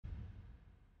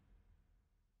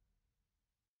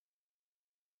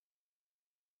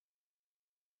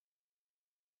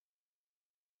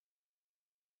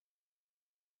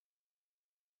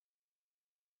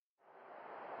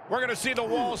We're going to see the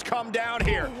walls come down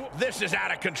here. This is out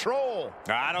of control.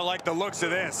 I don't like the looks of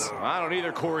this. I don't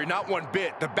either, Corey, not one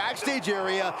bit. The backstage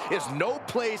area is no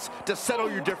place to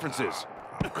settle your differences.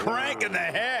 Crank in the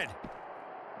head.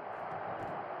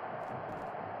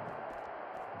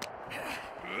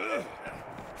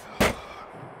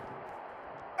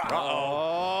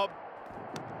 Uh-oh.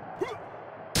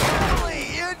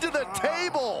 Belly into the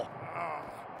table.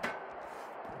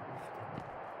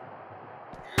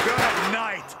 Good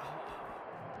night.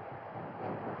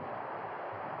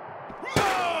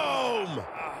 Boom!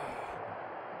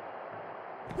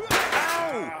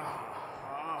 Ow!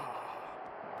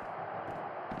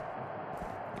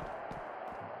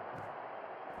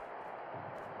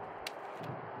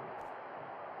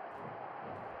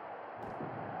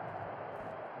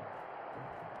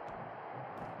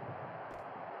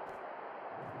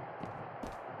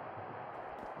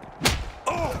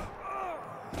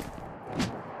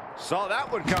 Saw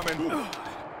that one coming.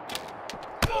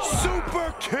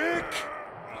 Super kick.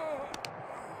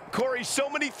 Corey, so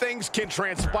many things can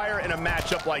transpire in a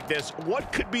matchup like this.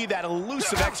 What could be that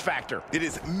elusive X factor? It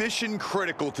is mission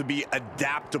critical to be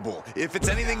adaptable. If it's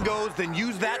anything goes, then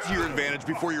use that to your advantage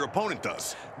before your opponent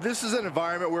does. This is an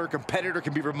environment where a competitor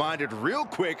can be reminded real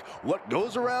quick what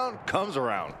goes around comes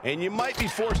around. And you might be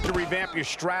forced to revamp your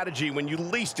strategy when you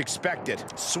least expect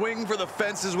it. Swing for the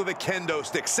fences with a kendo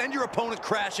stick. Send your opponent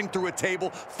crashing through a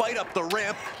table. Fight up the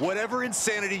ramp. Whatever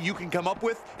insanity you can come up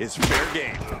with is fair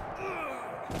game.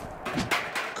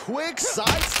 Quick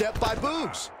sidestep by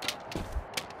Boogs.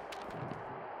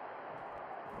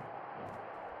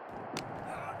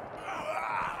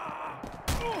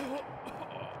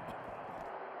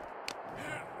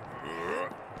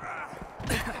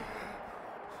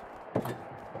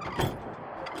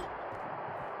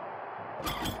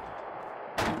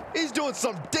 He's doing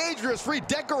some dangerous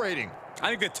redecorating. I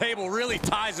think the table really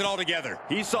ties it all together.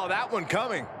 He saw that one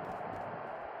coming.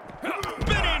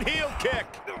 Spinning heel kick.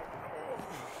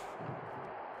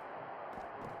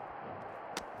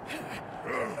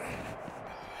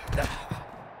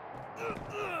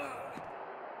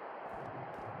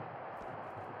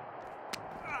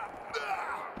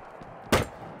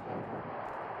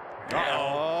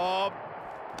 Uh-oh.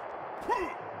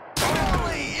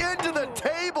 Belly into the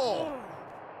table.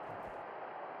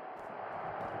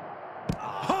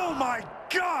 Oh my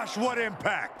gosh, what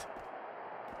impact!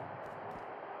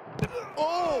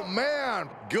 Oh, man.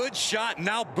 Good shot,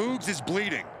 now Boogs is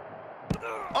bleeding.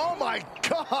 Oh, my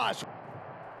gosh.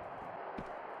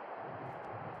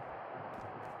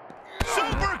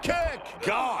 Super kick.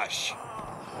 Gosh!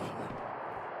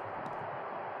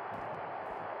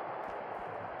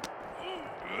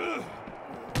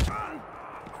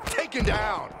 Taken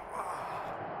down.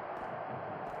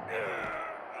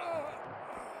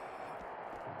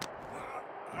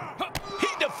 He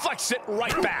deflects it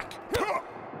right back.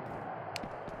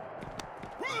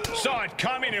 Saw it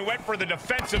coming and went for the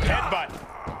defensive headbutt.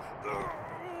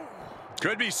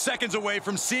 Could be seconds away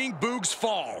from seeing Boogs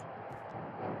fall.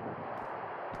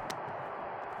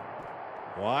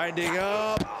 Winding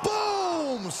up.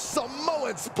 Boom!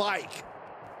 Samoan spike.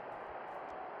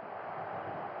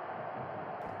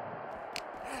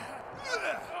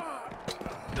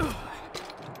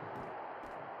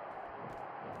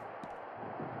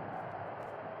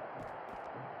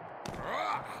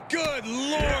 Good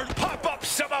Lord! Pop-up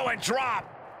Samoan drop.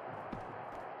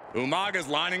 Umaga's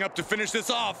lining up to finish this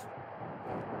off.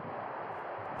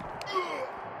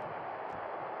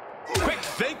 Quick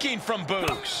thinking from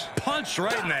Boogs. Punch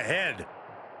right in the head.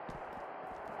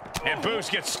 And Boogs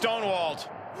gets stonewalled.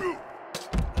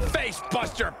 Face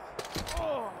buster.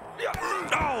 Oh,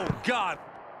 God.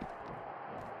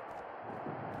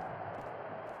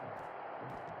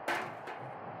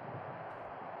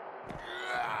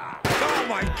 Oh,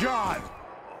 my God.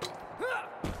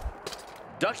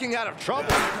 Ducking out of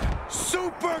trouble.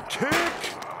 Super kick.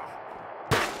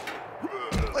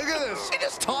 Look at this. He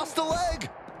just tossed a leg.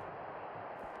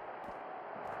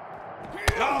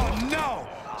 Oh, no.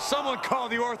 Someone call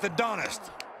the orthodontist.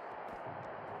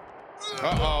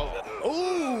 Uh-oh.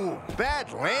 Ooh,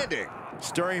 bad landing.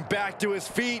 Stirring back to his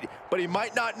feet, but he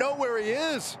might not know where he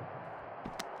is.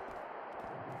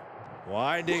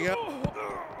 Winding up.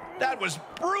 That was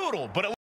brutal, but it